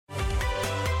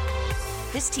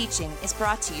This teaching is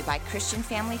brought to you by Christian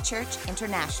Family Church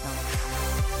International.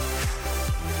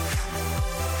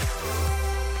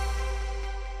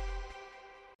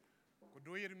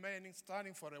 Could we remain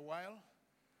standing for a while?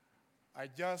 I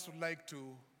just would like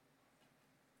to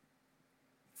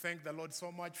thank the Lord so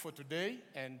much for today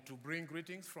and to bring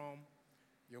greetings from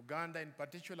Uganda in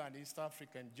particular and East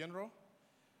Africa in general.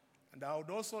 And I would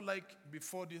also like,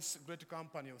 before this great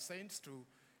company of saints, to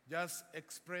just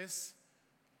express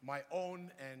my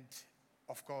own and,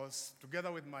 of course,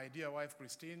 together with my dear wife,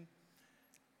 Christine,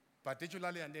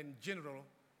 particularly and in general,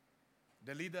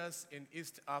 the leaders in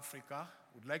East Africa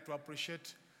would like to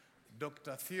appreciate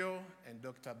Dr. Theo and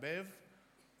Dr. Bev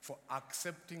for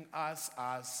accepting us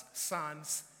as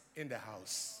sons in the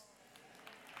house.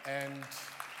 And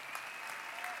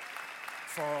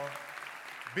for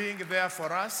being there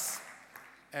for us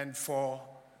and for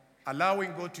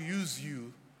allowing God to use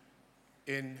you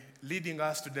in leading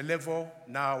us to the level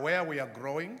now where we are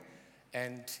growing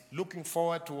and looking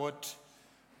forward to what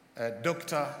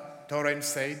Dr. Torrance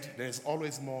said, there is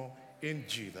always more in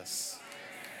Jesus.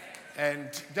 And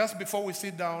just before we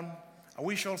sit down, I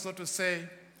wish also to say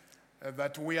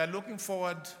that we are looking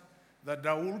forward that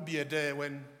there will be a day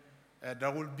when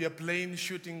there will be a plane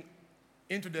shooting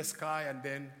into the sky and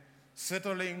then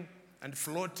settling and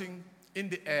floating in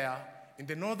the air in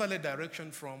the northerly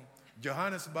direction from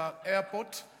Johannesburg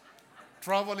Airport,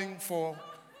 traveling for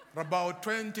about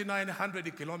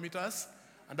 2,900 kilometers.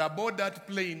 And aboard that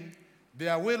plane,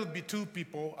 there will be two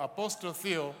people, Apostle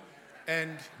Theo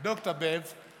and Dr.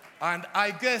 Bev. And I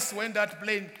guess when that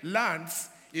plane lands,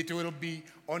 it will be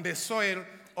on the soil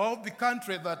of the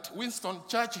country that Winston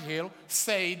Churchill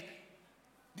said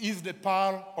is the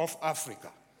Pearl of Africa.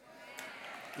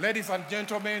 Ladies and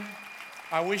gentlemen,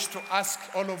 I wish to ask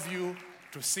all of you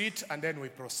to sit and then we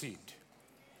proceed.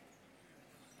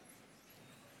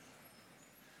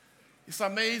 It's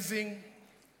amazing.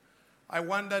 I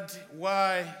wondered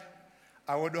why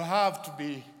I would have to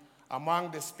be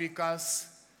among the speakers,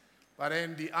 but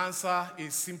then the answer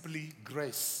is simply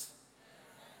grace.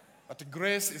 But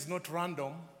grace is not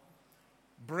random.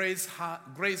 Grace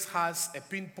has a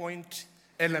pinpoint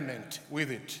element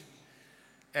with it.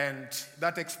 And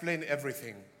that explains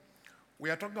everything. We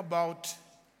are talking about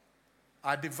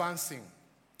advancing,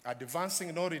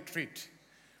 no retreat.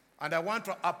 And I want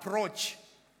to approach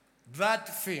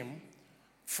that theme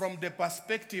from the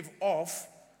perspective of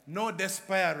no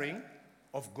despairing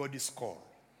of God's call.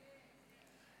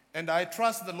 And I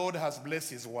trust the Lord has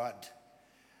blessed his word.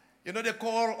 You know, the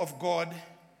call of God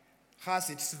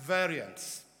has its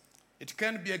variants. It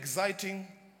can be exciting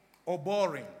or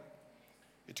boring.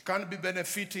 It can be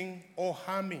benefiting or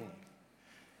harming.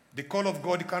 The call of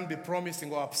God can be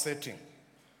promising or upsetting.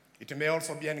 It may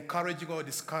also be encouraging or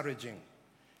discouraging.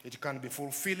 It can be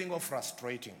fulfilling or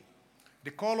frustrating.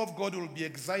 The call of God will be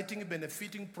exciting,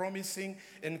 benefiting, promising,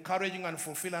 encouraging, and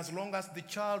fulfilling as long as the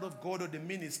child of God or the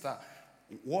minister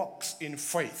walks in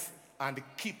faith and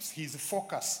keeps his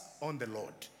focus on the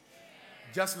Lord.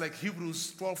 Just like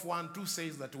Hebrews 12:1-2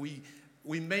 says that we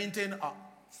maintain our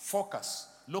focus,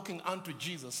 looking unto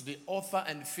Jesus, the author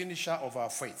and finisher of our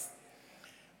faith.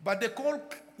 But the call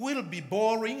will be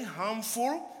boring,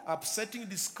 harmful, upsetting,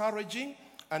 discouraging,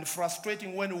 and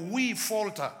frustrating when we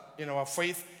falter in our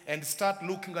faith and start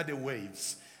looking at the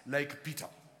waves like Peter,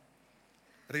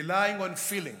 relying on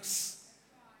feelings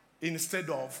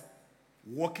instead of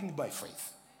walking by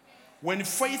faith. When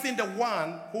faith in the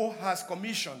one who has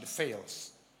commissioned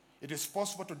fails, it is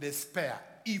possible to despair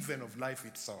even of life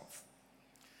itself.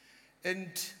 And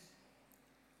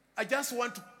I just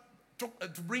want to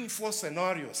bring four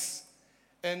scenarios.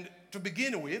 And to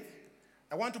begin with,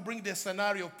 I want to bring the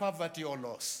scenario of poverty or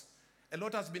loss. A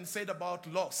lot has been said about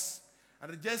loss.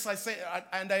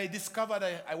 And I discovered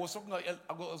I was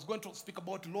going to speak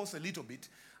about loss a little bit,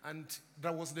 and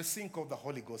there was the sink of the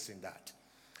Holy Ghost in that.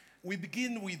 We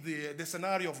begin with the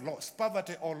scenario of loss,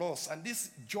 poverty or loss. And this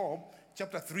Job,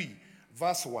 chapter 3,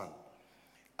 verse 1.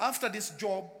 After this,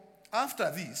 Job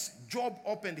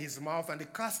opened his mouth and he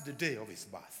cursed the day of his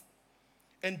birth.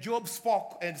 And Job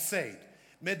spoke and said,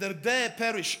 may the day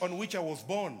perish on which I was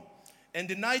born, and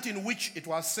the night in which it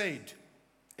was said,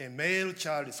 a male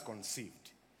child is conceived.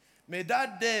 May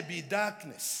that day be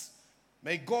darkness.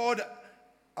 May God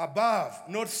above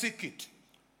not seek it,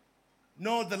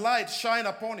 nor the light shine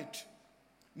upon it.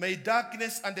 May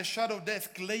darkness and the shadow of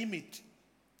death claim it.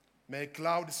 May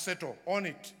clouds settle on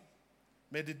it.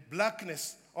 May the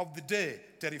blackness of the day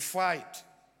terrify it.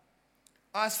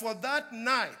 As for that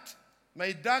night,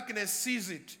 may darkness seize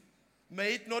it.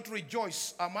 May it not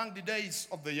rejoice among the days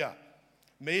of the year.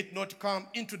 may it not come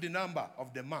into the number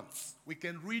of the months. We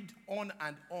can read on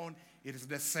and on. It's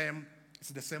the same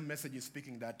message is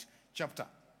speaking that chapter.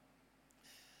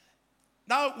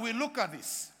 Now we look at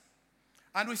this,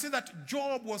 and we see that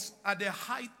Job was at the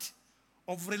height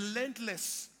of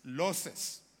relentless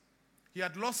losses. He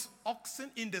had lost oxen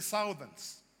in the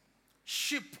thousands,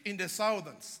 sheep in the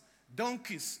thousands,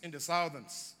 donkeys in the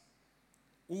thousands.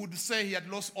 We would say he had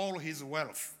lost all his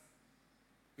wealth.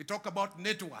 We talk about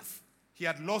net worth. He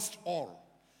had lost all.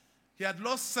 He had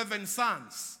lost 7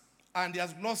 sons, and he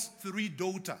has lost 3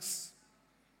 daughters.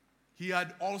 He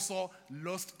had also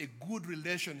lost a good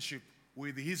relationship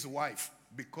with his wife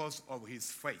because of his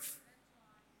faith.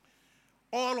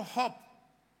 All hope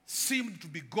seemed to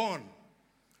be gone.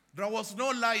 There was no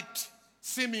light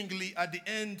seemingly at the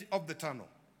end of the tunnel.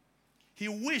 He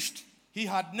wished he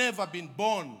had never been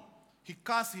born. He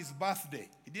cursed his birthday.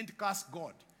 He didn't curse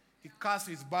God. He cursed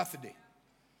his birthday.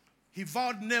 He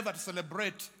vowed never to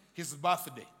celebrate his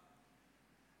birthday.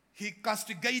 He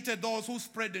castigated those who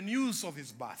spread the news of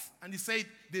his birth. And he said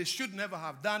they should never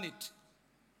have done it.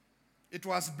 It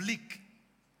was bleak.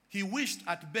 He wished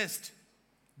at best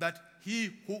that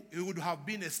he would have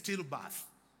been a stillbirth.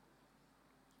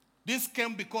 This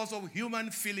came because of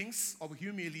human feelings of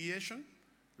humiliation,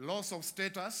 loss of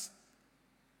status,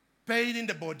 pain in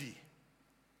the body,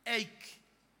 ache,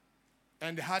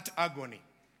 and heart agony.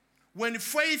 When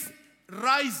faith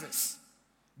rises,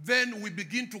 then we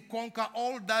begin to conquer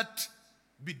all that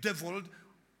bedeviled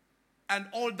and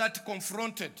all that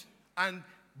confronted and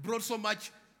brought so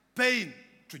much pain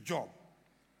to Job.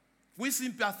 We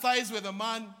sympathize with a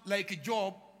man like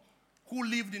Job who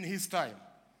lived in his time.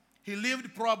 He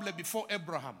lived probably before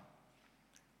Abraham.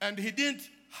 And he didn't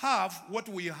have what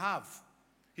we have.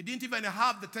 He didn't even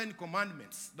have the 10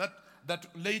 commandments that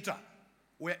later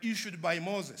were issued by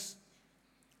Moses.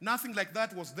 Nothing like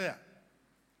that was there.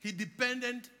 He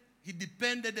depended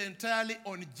entirely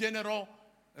on general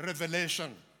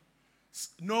revelation.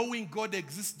 Knowing God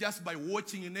exists just by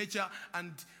watching nature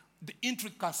and the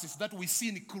intricacies that we see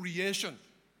in creation.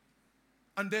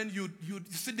 And then you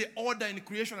see the order in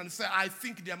creation and say, I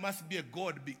think there must be a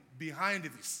God behind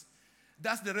this.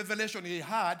 That's the revelation he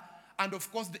had. And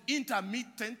of course, the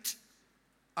intermittent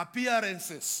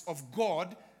appearances of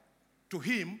God to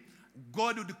him,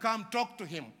 God would come talk to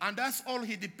him. And that's all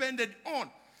he depended on.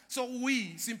 So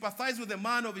we sympathize with the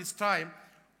man of his time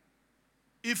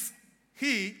if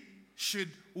he should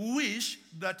wish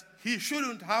that he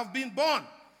shouldn't have been born.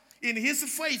 In his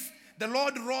faith, the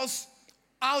Lord rose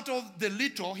out of the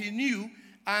little he knew,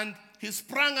 and he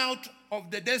sprang out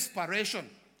of the desperation.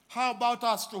 How about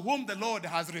us, to whom the Lord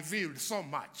has revealed so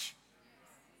much?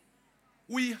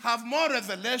 We have more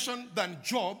revelation than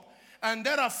Job, and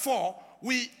therefore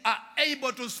we are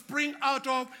able to spring out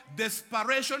of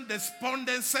desperation,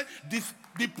 despondency,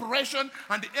 depression,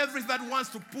 and everything that wants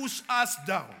to push us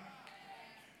down.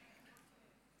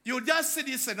 You just see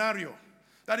this scenario,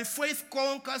 that if faith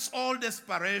conquers all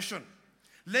desperation.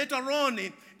 Later on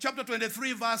in chapter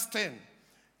 23, verse 10,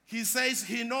 he says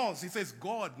he knows. He says,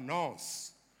 God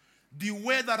knows the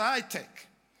way that I take.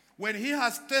 When he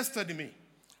has tested me,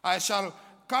 I shall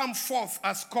come forth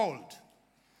as cold.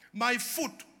 My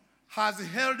foot has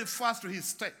held fast to his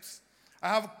steps. I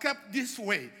have kept this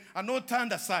way and not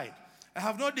turned aside. I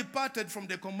have not departed from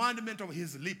the commandment of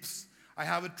his lips. I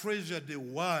have treasured the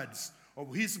words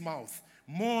of his mouth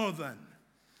more than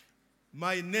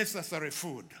my necessary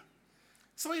food.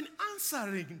 So in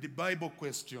answering the Bible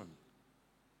question,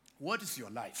 what is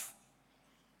your life?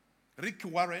 Rick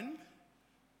Warren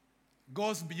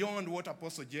goes beyond what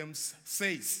Apostle James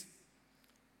says.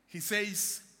 He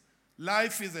says,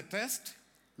 life is a test,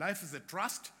 life is a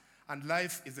trust, and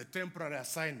life is a temporary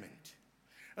assignment.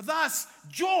 Thus,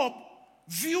 Job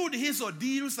viewed his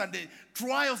ordeals and the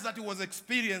trials that he was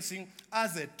experiencing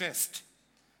as a test.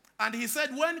 And he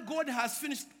said, when God has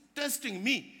finished testing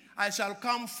me, I shall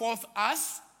come forth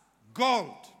as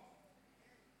gold.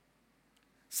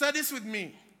 Say this with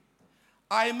me.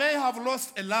 I may have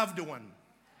lost a loved one,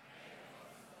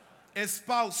 a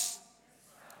spouse,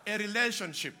 a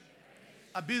relationship,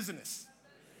 a business,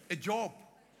 a job,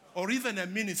 or even a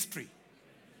ministry.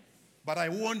 But I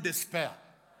won't despair.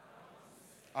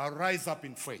 I'll rise up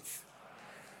in faith.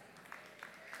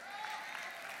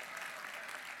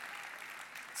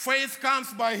 Faith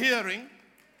comes by hearing,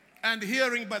 and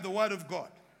hearing by the word of God.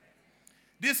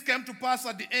 This came to pass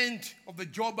at the end of the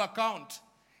Job account.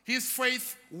 His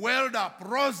faith welled up,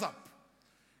 rose up,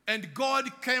 and God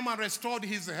came and restored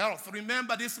his health.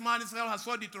 Remember, this man's health has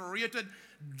so deteriorated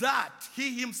that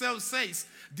he himself says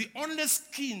the only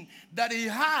skin that he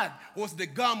had was the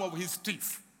gum of his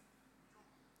teeth.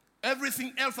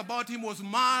 Everything else about him was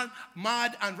mad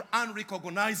and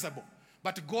unrecognizable.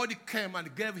 But God came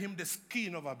and gave him the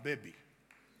skin of a baby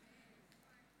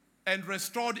and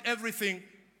restored everything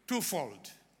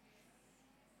twofold.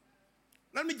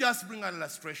 Let me just bring an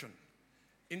illustration.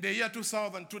 In the year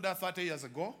 2002, that's 30 years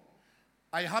ago,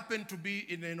 I happened to be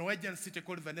in a Norwegian city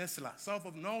called Vennesla, south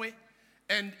of Norway.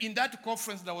 And in that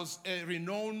conference, there was a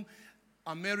renowned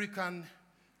American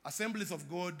Assemblies of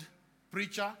God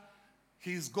preacher.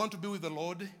 He's going to be with the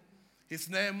Lord. His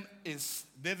name is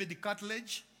David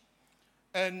Cartledge.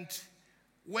 And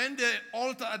when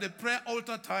the prayer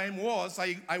altar time was,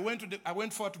 I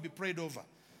went forward to be prayed over.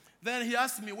 Then he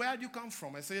asked me, where do you come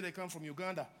from? I said, I come from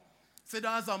Uganda. He said,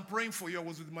 as I'm praying for you, I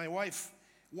was with my wife.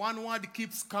 One word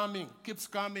keeps coming.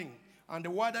 And the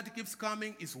word that keeps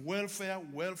coming is welfare,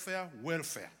 welfare,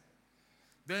 welfare.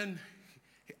 Then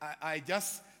I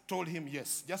just told him,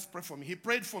 yes, just pray for me. He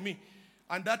prayed for me.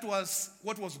 And that was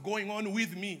what was going on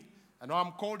with me. I know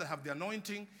I'm called, I have the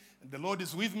anointing, and the Lord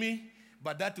is with me.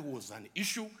 But that was an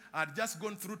issue. I had just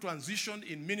gone through transition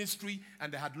in ministry,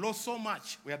 and I had lost so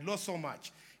much. We had lost so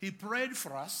much. He prayed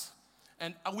for us,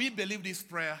 and we believed his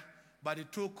prayer, but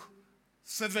it took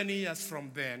 7 years from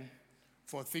then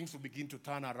for things to begin to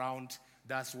turn around.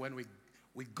 That's when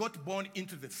we got born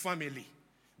into the family.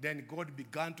 Then God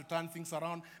began to turn things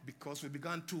around because we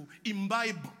began to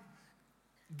imbibe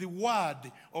the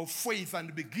word of faith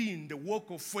and begin the work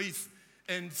of faith.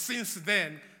 And since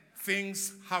then,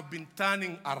 things have been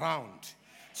turning around.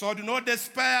 So do not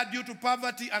despair due to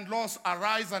poverty and loss.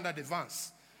 Arise and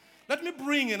advance. Let me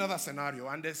bring another scenario,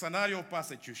 and the scenario of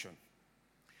persecution.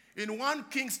 In 1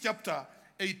 Kings chapter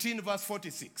 18, verse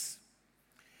 46,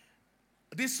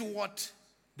 this is what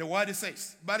the word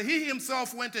says. But he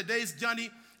himself went a day's journey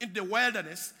into the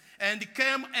wilderness and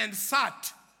came and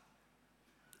sat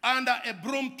under a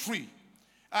broom tree,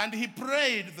 and he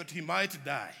prayed that he might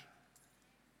die.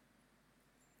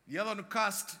 The other one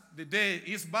cast the day,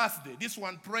 his birthday. This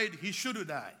one prayed he should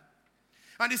die.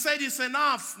 And he said, it's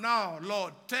enough now,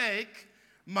 Lord. Take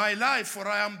my life, for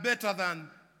I am better than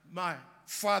my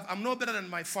father. I'm no better than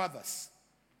my fathers.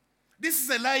 This is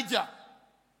Elijah,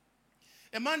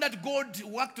 a man that God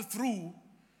worked through,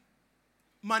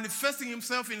 manifesting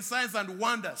himself in signs and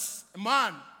wonders. A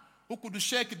man who could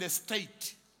shake the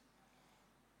state.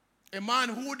 A man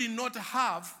who did not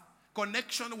have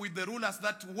connection with the rulers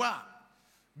that were,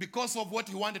 because of what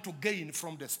he wanted to gain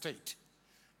from the state.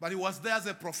 But he was there as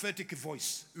a prophetic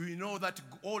voice. We know that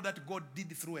all that God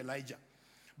did through Elijah.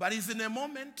 But he's in a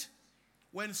moment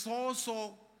when he's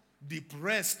also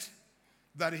depressed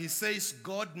that he says,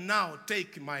 God, now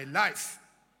take my life.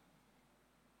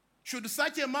 Should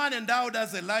such a man endowed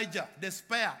as Elijah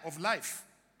despair of life?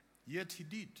 Yet he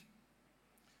did.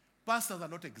 Pastors are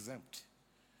not exempt.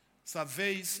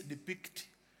 Surveys depict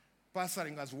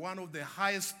pastoring as one of the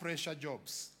highest pressure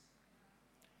jobs.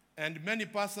 And many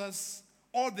pastors,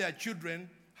 all their children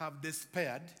have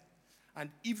despaired and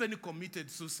even committed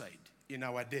suicide in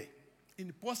our day.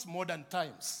 In postmodern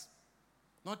times.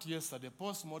 Not yesterday,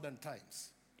 postmodern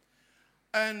times.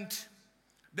 And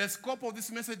the scope of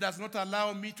this message does not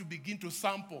allow me to begin to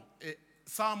sample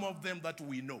some of them that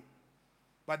we know.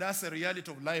 But that's the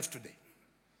reality of life today.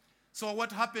 So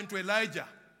what happened to Elijah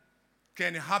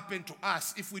can happen to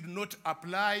us if we do not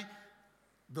apply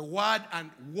the word and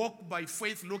walk by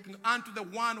faith, looking unto the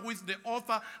one who is the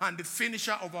author and the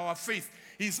finisher of our faith.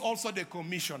 He is also the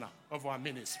commissioner of our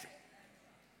ministry.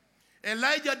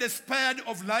 Elijah despaired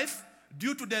of life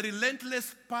due to the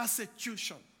relentless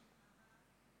persecution.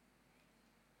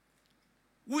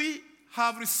 We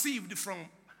have received from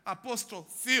Apostle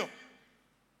Theo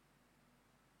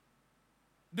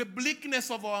the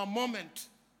bleakness of our moment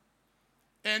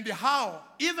and how,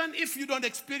 even if you don't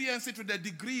experience it to the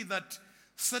degree that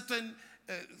certain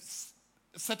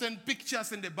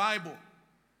pictures in the Bible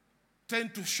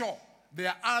tend to show, there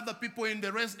are other people in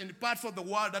the parts of the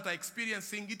world that are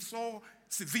experiencing it so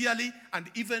severely and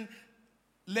even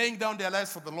laying down their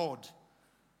lives for the Lord.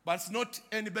 But it's not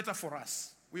any better for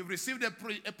us. We've received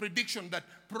a prediction that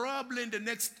probably in the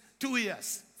next 2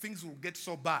 years, things will get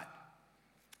so bad.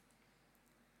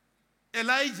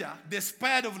 Elijah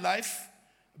despaired of life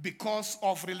because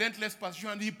of relentless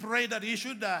persecution, and he prayed that he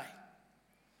should die.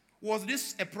 Was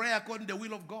this a prayer according to the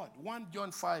will of God? 1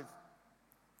 John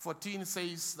 5:14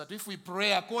 says that if we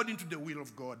pray according to the will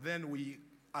of God, then we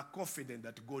are confident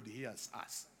that God hears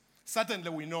us. Certainly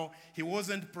we know he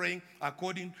wasn't praying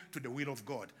according to the will of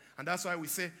God. And that's why we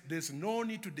say there's no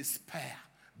need to despair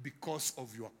because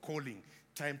of your calling.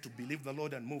 Time to believe the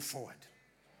Lord and move forward.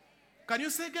 Can you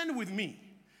say again with me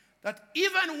that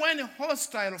even when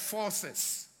hostile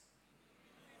forces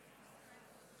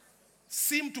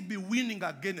seem to be winning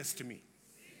against me.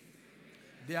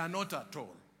 They are not at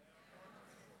all.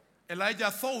 Elijah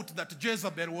thought that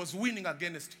Jezebel was winning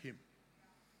against him,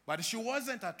 but she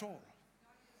wasn't at all.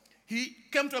 He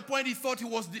came to a point he thought he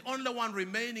was the only one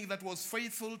remaining that was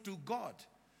faithful to God,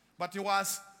 but he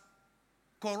was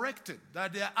corrected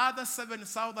that there are other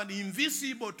 7,000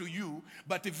 invisible to you,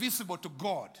 but visible to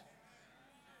God.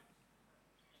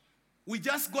 We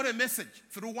just got a message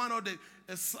through one of the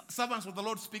servants of the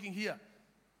Lord speaking here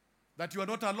that you are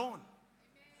not alone.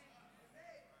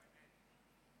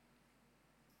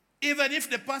 Even if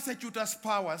the persecutor's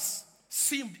powers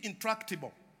seemed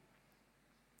intractable,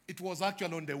 it was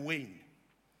actually on the wane.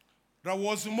 There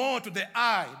was more to the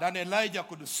eye than Elijah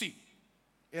could see.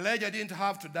 Elijah didn't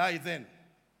have to die then.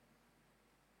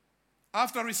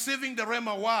 After receiving the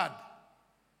Rhema word,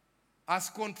 as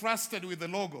contrasted with the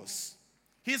Logos,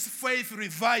 his faith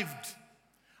revived,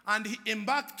 and he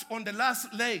embarked on the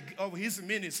last leg of his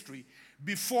ministry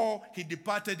before he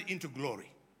departed into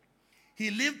glory. He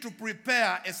lived to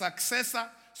prepare a successor,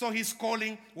 so his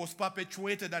calling was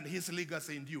perpetuated and his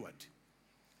legacy endured.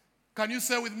 Can you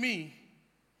say with me,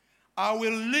 I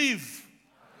will live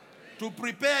to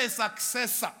prepare a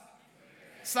successor,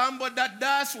 somebody that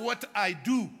does what I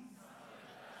do,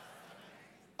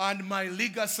 and my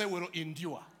legacy will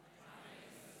endure.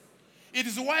 It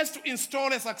is wise to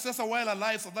install a successor while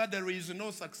alive so that there is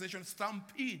no succession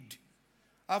stampede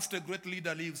after a great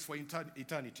leader lives for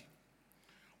eternity.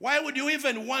 Why would you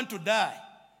even want to die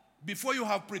before you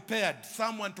have prepared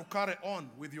someone to carry on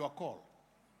with your call?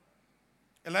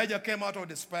 Elijah came out of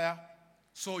despair,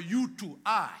 so you too,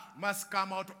 I, must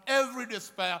come out of every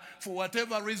despair for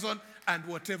whatever reason and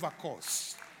whatever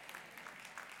cause.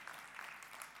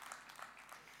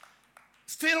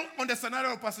 Still on the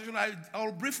scenario of persecution, I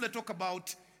will briefly talk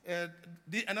about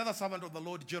another servant of the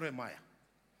Lord, Jeremiah.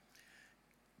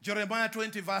 Jeremiah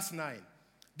 20, verse 9.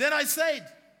 Then I said,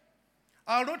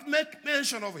 I'll not make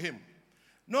mention of him,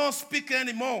 nor speak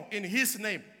anymore in his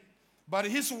name. But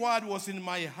his word was in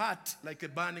my heart like a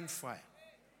burning fire,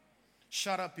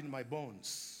 shut up in my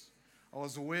bones. I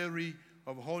was weary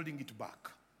of holding it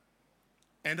back,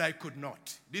 and I could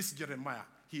not. This Jeremiah,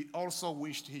 he also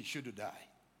wished he should die.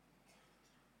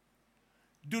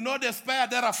 Do not despair,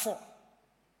 therefore,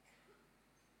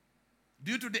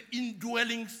 due to the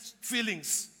indwelling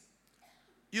feelings.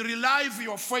 You revive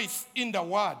your faith in the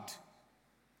word.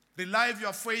 Revive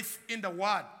your faith in the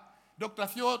word. Dr.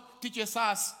 Theo teaches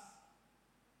us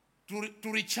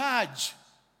to recharge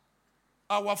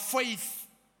our faith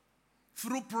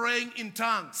through praying in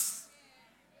tongues.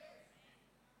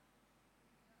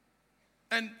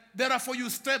 And therefore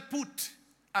you stay put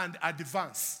and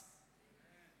advance.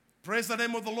 Praise the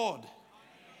name of the Lord.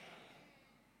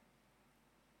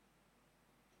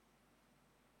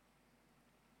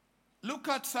 Look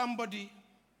at somebody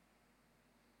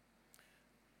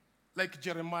like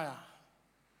Jeremiah.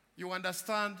 You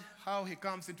understand how he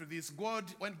comes into this. God,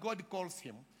 when God calls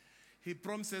him, he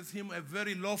promises him a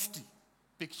very lofty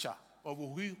picture of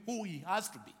who he has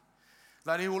to be.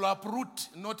 That he will uproot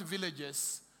not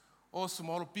villages or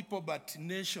small people, but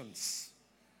nations,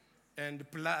 and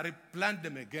replant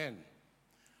them again.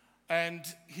 And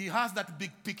he has that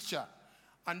big picture.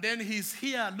 And then he's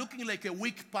here looking like a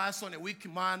weak person, a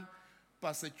weak man,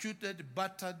 persecuted,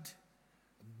 battered,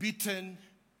 beaten,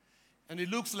 and he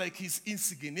looks like he's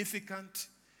insignificant.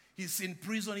 He's in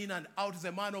prison in and out,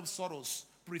 the man of sorrows,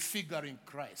 prefiguring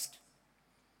Christ.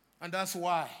 And that's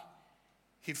why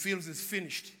he feels it's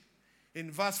finished.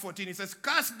 In verse 14, he says,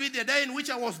 "Cursed be the day in which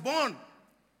I was born.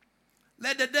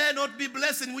 Let the day not be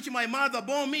blessed in which my mother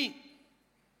bore me.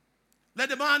 Let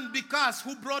the man be cursed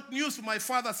who brought news to my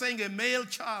father, saying, a male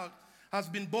child has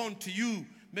been born to you,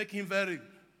 making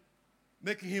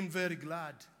him very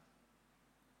glad."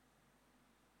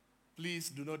 Please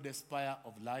do not despair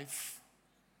of life.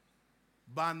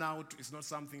 Burnout is not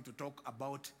something to talk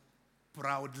about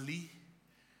proudly,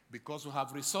 because we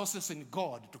have resources in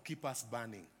God to keep us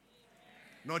burning,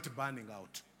 not burning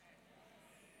out.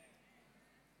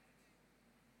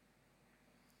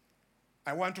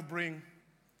 I want to bring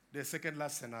the second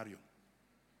last scenario.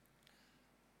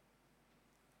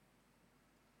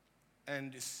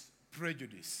 And it's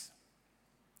prejudice.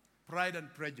 Pride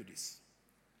and prejudice.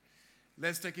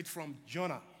 Let's take it from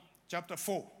Jonah, chapter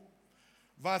 4,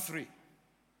 verse 3.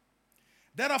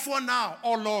 "Therefore now,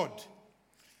 O Lord,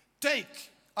 take,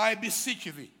 I beseech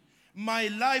thee, my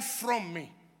life from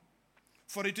me,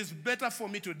 for it is better for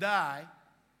me to die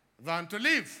than to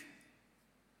live."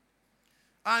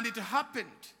 And it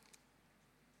happened,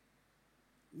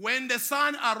 when the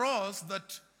sun arose,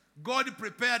 that God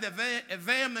prepared a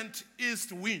vehement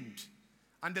east wind,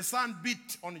 And the sun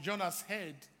beat on Jonah's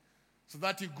head so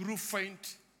that he grew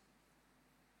faint.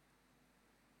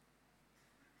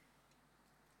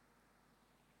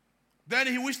 Then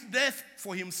he wished death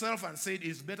for himself and said,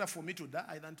 it's better for me to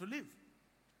die than to live.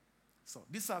 So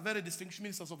these are very distinguished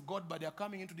ministers of God, but they are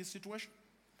coming into this situation.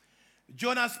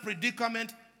 Jonah's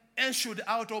predicament ensued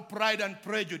out of pride and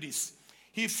prejudice.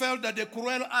 He felt that the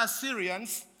cruel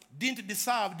Assyrians didn't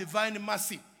deserve divine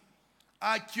mercy.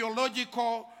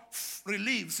 Archaeological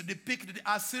reliefs depict the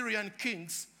Assyrian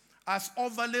kings as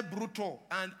overly brutal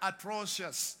and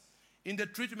atrocious in the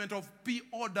treatment of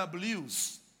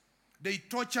POWs. They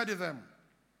tortured them,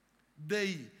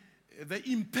 they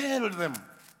impaled them,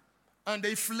 and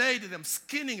they flayed them,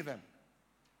 skinning them.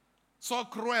 So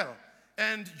cruel.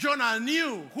 And Jonah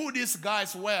knew who these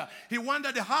guys were. He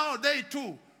wondered how they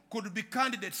too could be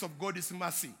candidates of God's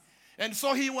mercy. And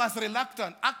so he was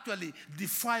reluctant, actually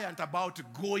defiant about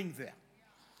going there.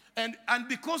 And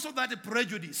because of that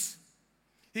prejudice,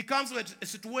 he comes to a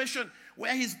situation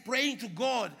where he's praying to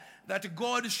God that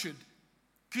God should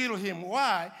kill him.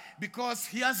 Why? Because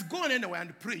he has gone anywhere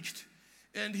and preached,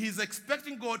 and he's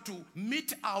expecting God to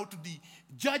mete out the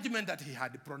judgment that he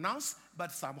had pronounced,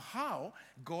 but somehow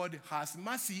God has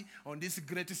mercy on this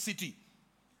great city,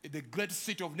 the great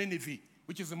city of Nineveh,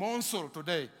 which is Mosul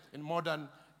today in modern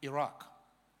Iraq.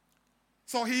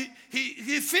 So he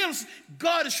feels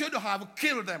God should have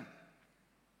killed them.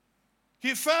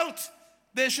 He felt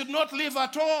they should not live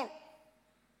at all.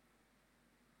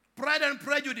 Pride and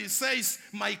prejudice says,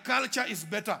 my culture is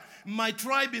better, my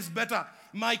tribe is better,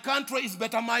 my country is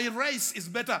better, my race is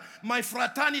better, my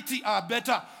fraternity are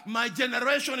better, my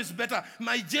generation is better,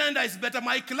 my gender is better,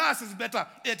 my class is better,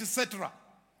 etc.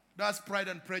 That's pride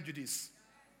and prejudice.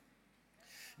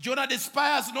 Jonah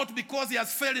despairs not because he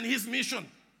has failed in his mission.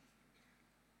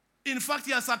 In fact,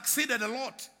 he has succeeded a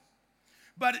lot.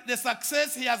 But the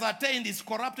success he has attained is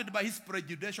corrupted by his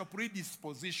prejudicial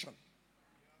predisposition.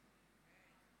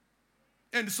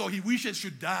 And so he wishes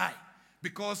should die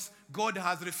because God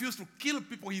has refused to kill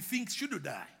people he thinks should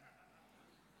die.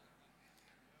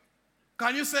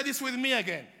 Can you say this with me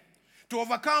again? To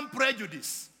overcome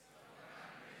prejudice,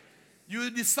 you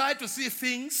decide to see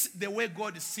things the way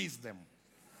God sees them.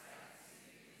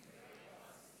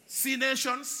 See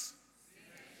nations,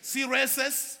 see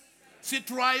races, see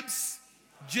tribes,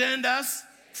 genders,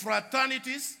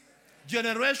 fraternities,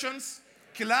 generations,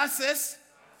 classes,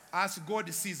 as God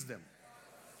sees them.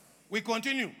 We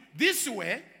continue. This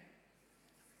way,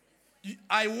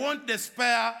 I won't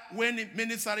despair when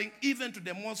ministering even to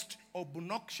the most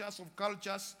obnoxious of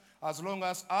cultures, as long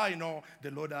as I know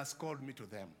the Lord has called me to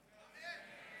them.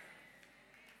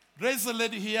 There's a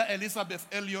lady here, Elizabeth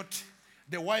Elliot,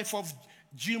 the wife of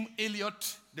Jim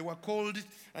Elliot. They were called,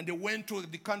 and they went to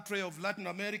the country of Latin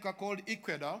America called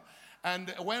Ecuador.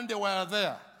 And when they were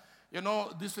there, you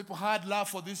know, these people had love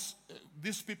for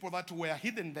these people that were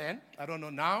hidden then. I don't know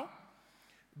now.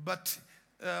 But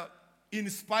in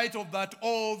spite of that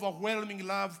overwhelming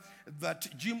love that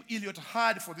Jim Elliot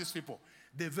had for these people,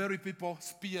 the very people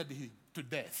speared him to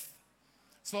death.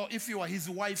 So if you are his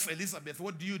wife, Elizabeth,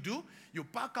 what do? You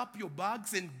pack up your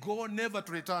bags and go, never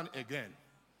to return again.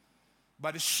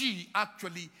 But she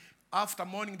actually, after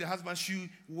mourning the husband, she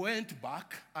went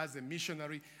back as a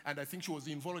missionary, and I think she was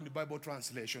involved in the Bible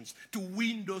translations to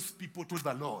win those people to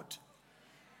the Lord.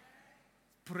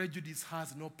 Prejudice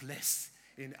has no place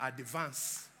in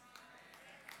advance.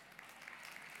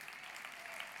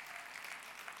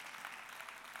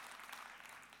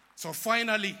 So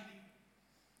finally,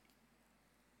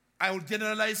 I will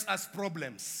generalize as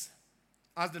problems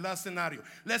as the last scenario.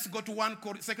 Let's go to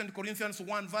 2 Corinthians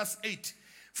 1 verse 8.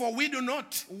 For we do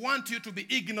not want you to be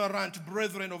ignorant,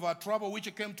 brethren, of our trouble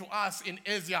which came to us in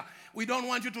Asia. We don't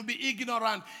want you to be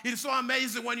ignorant. It's so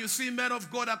amazing when you see men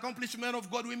of God, accomplished men of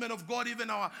God, women of God, even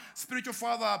our spiritual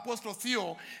father, Apostle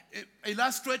Theo,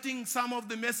 illustrating some of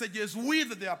the messages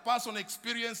with their personal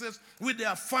experiences, with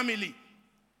their family.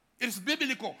 It's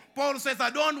biblical. Paul says, I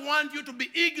don't want you to be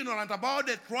ignorant about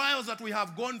the trials that we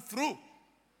have gone through.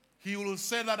 He will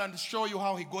say that and show you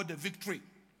how he got the victory.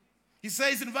 He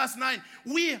says in verse 9,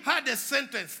 we had a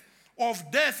sentence of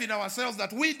death in ourselves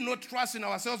that we do not trust in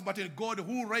ourselves, but in God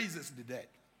who raises the dead.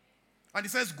 And he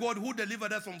says, God who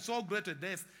delivered us from so great a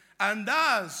death and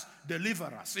does deliver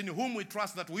us, in whom we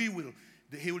trust that he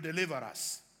will deliver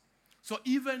us. So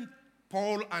even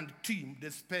Paul and Tim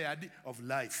despaired of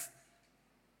life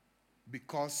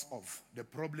because of the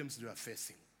problems they were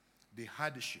facing, the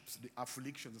hardships, the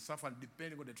afflictions, the suffering,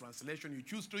 depending on the translation you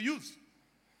choose to use.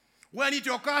 When it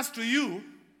occurs to you,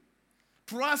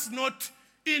 trust not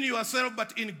in yourself,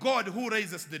 but in God who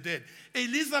raises the dead.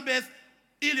 Elizabeth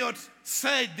Eliot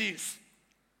said this,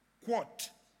 quote,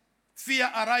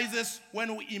 "Fear arises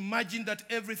when we imagine that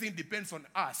everything depends on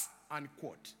us,"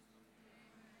 unquote.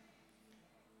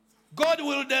 God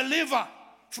will deliver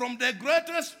from the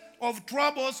greatest of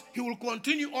troubles. He will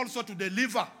continue also to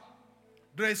deliver.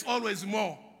 There is always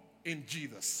more in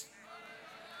Jesus.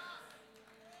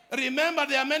 Remember,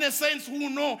 there are many saints who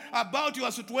know about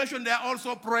your situation. They are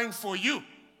also praying for you.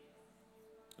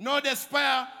 No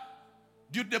despair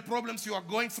due to the problems you are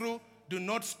going through. Do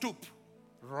not stoop.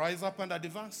 Rise up and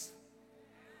advance.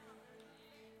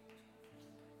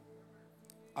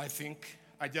 I think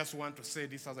I just want to say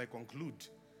this as I conclude.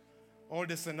 All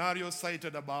the scenarios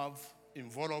cited above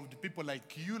involved people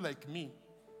like you, like me.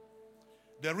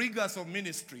 The rigors of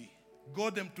ministry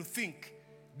got them to think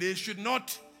they should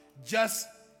not just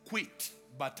quit,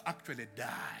 but actually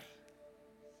die.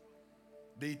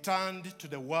 They turned to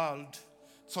the word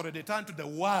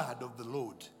of the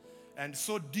Lord, and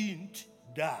so didn't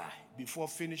die before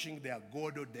finishing their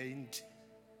God-ordained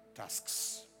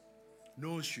tasks.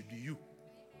 Nor should you.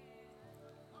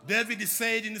 David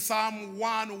said in Psalm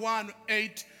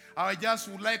 118, I just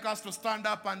would like us to stand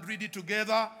up and read it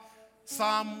together.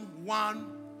 Psalm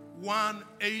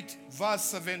 118, verse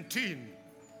 17.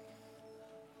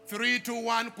 3, 2,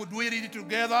 1, could we read it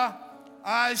together?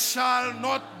 I shall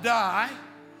not die,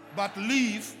 but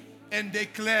live and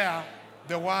declare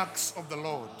the works of the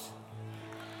Lord.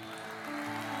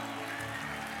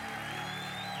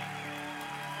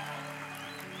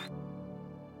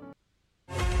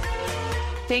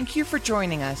 Thank you for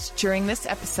joining us during this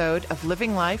episode of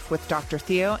Living Life with Dr.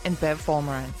 Theo and Bev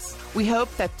Vollmerans. We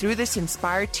hope that through this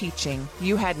inspired teaching,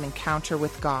 you had an encounter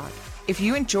with God. If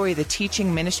you enjoy the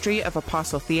teaching ministry of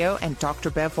Apostle Theo and Dr.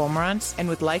 Bev Vollmerans and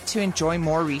would like to enjoy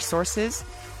more resources,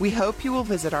 we hope you will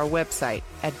visit our website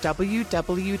at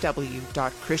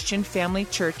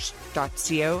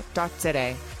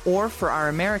www.christianfamilychurch.co.za, or for our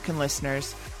American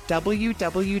listeners,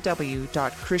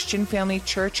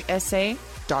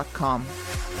 www.christianfamilychurchsa.com.